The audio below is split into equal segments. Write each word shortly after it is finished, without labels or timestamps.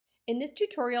In this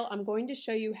tutorial, I'm going to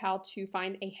show you how to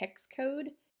find a hex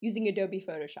code using Adobe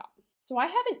Photoshop. So I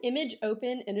have an image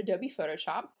open in Adobe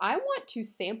Photoshop. I want to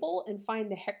sample and find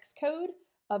the hex code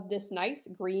of this nice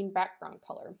green background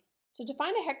color. So to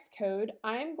find a hex code,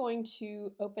 I'm going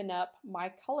to open up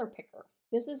my color picker.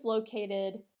 This is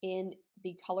located in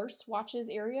the color swatches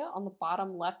area on the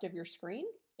bottom left of your screen.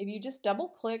 If you just double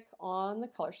click on the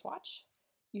color swatch,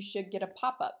 you should get a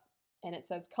pop-up and it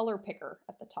says color picker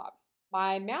at the top.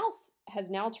 My mouse has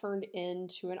now turned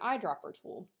into an eyedropper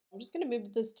tool. I'm just going to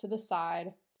move this to the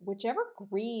side. Whichever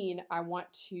green I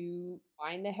want to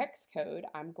find the hex code,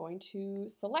 I'm going to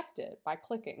select it by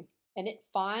clicking. And it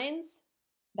finds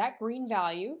that green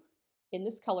value in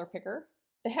this color picker.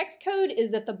 The hex code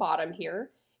is at the bottom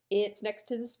here. It's next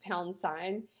to this pound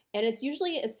sign, and it's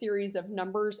usually a series of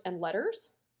numbers and letters.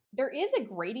 There is a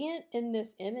gradient in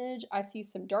this image. I see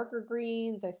some darker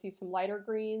greens, I see some lighter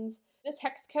greens. This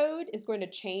hex code is going to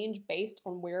change based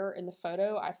on where in the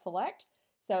photo I select.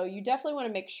 So you definitely want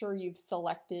to make sure you've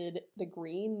selected the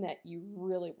green that you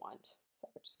really want. So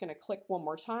I'm just going to click one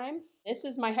more time. This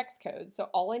is my hex code. So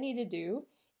all I need to do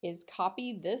is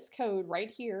copy this code right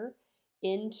here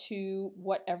into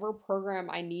whatever program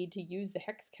I need to use the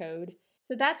hex code.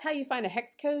 So that's how you find a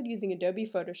hex code using Adobe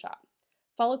Photoshop.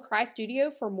 Follow Crye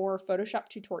Studio for more Photoshop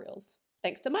tutorials.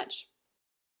 Thanks so much.